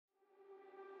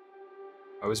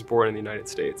I was born in the United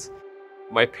States.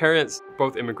 My parents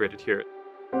both immigrated here.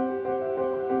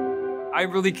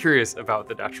 I'm really curious about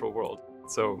the natural world.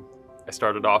 So I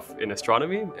started off in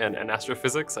astronomy and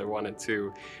astrophysics. I wanted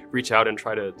to reach out and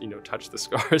try to, touch the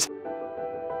stars.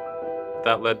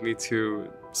 That led me to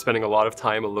spending a lot of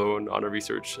time alone on a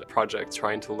research project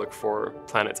trying to look for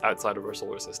planets outside of our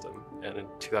solar system. And in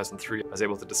 2003, I was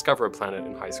able to discover a planet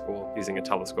in high school using a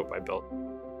telescope I built.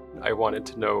 I wanted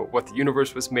to know what the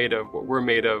universe was made of, what we're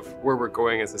made of, where we're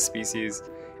going as a species.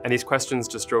 And these questions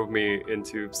just drove me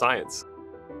into science.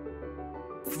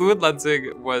 Fluid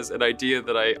lensing was an idea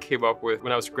that I came up with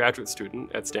when I was a graduate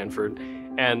student at Stanford.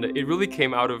 And it really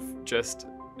came out of just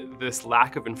this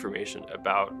lack of information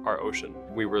about our ocean.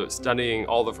 We were studying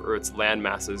all of Earth's land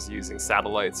masses using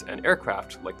satellites and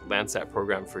aircraft like the Landsat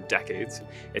program for decades.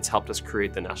 It's helped us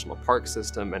create the national park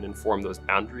system and inform those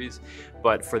boundaries.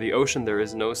 But for the ocean, there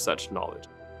is no such knowledge.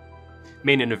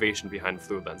 Main innovation behind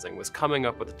fluid lensing was coming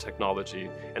up with a technology,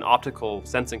 an optical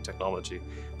sensing technology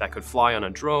that could fly on a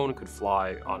drone, could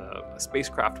fly on a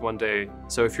spacecraft one day.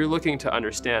 So if you're looking to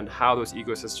understand how those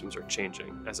ecosystems are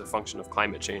changing as a function of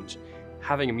climate change,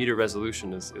 having a meter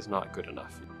resolution is not good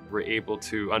enough. We're able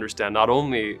to understand not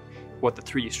only what the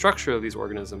 3D structure of these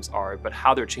organisms are, but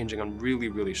how they're changing on really,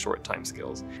 really short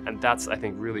timescales. And that's, I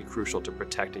think, really crucial to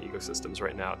protecting ecosystems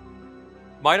right now.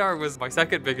 MINAR was my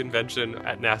second big invention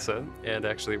at NASA, and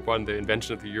actually won the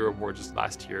Invention of the Year award just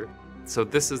last year. So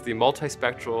this is the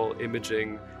multispectral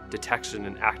imaging detection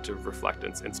and active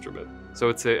reflectance instrument. So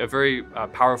it's a very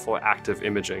powerful active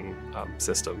imaging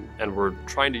system, and we're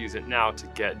trying to use it now to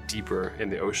get deeper in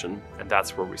the ocean, and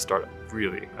that's where we start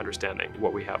really understanding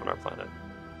what we have on our planet.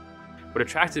 What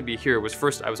attracted me here was,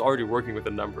 first, I was already working with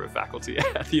a number of faculty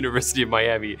at the University of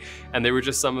Miami, and they were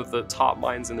just some of the top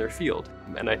minds in their field.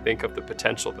 And I think of the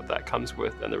potential that comes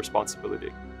with and the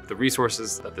responsibility. The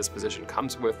resources that this position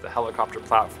comes with, the helicopter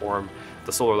platform,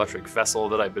 the solar electric vessel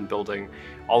that I've been building,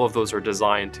 all of those are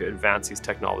designed to advance these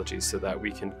technologies so that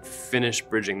we can finish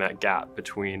bridging that gap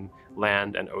between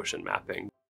land and ocean mapping.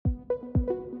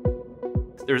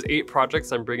 There's 8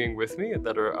 projects I'm bringing with me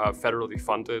that are federally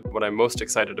funded. What I'm most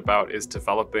excited about is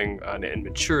developing and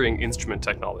maturing instrument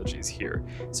technologies here.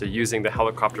 So using the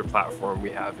helicopter platform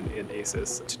we have in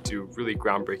ACES to do really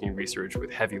groundbreaking research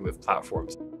with heavy lift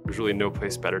platforms. There's really no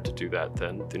place better to do that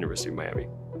than the University of Miami.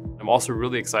 I'm also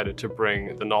really excited to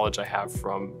bring the knowledge I have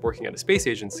from working at a space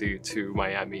agency to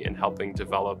Miami and helping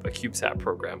develop a CubeSat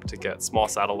program to get small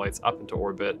satellites up into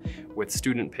orbit with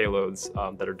student payloads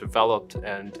that are developed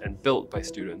and built by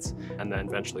students, and then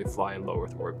eventually fly in low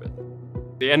Earth orbit.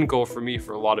 The end goal for me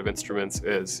for a lot of instruments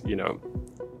is,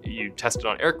 you test it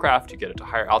on aircraft, you get it to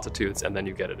higher altitudes, and then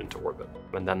you get it into orbit.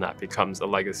 And then that becomes a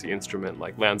legacy instrument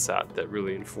like Landsat that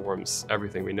really informs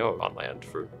everything we know on land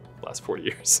for the last 40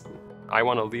 years. I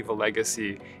want to leave a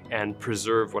legacy and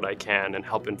preserve what I can and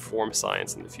help inform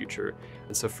science in the future.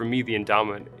 And so for me, the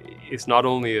endowment is not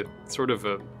only a sort of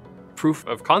a proof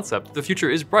of concept. The future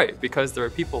is bright because there are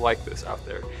people like this out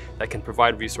there that can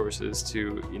provide resources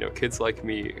to kids like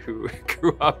me who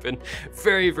grew up in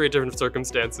very, very different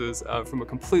circumstances from a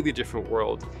completely different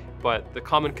world. But the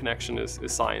common connection is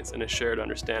science and a shared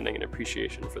understanding and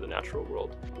appreciation for the natural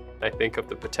world. I think of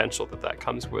the potential that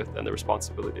comes with and the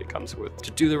responsibility it comes with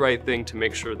to do the right thing to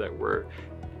make sure that we're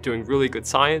doing really good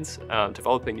science,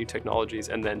 developing new technologies,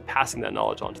 and then passing that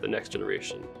knowledge on to the next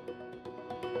generation.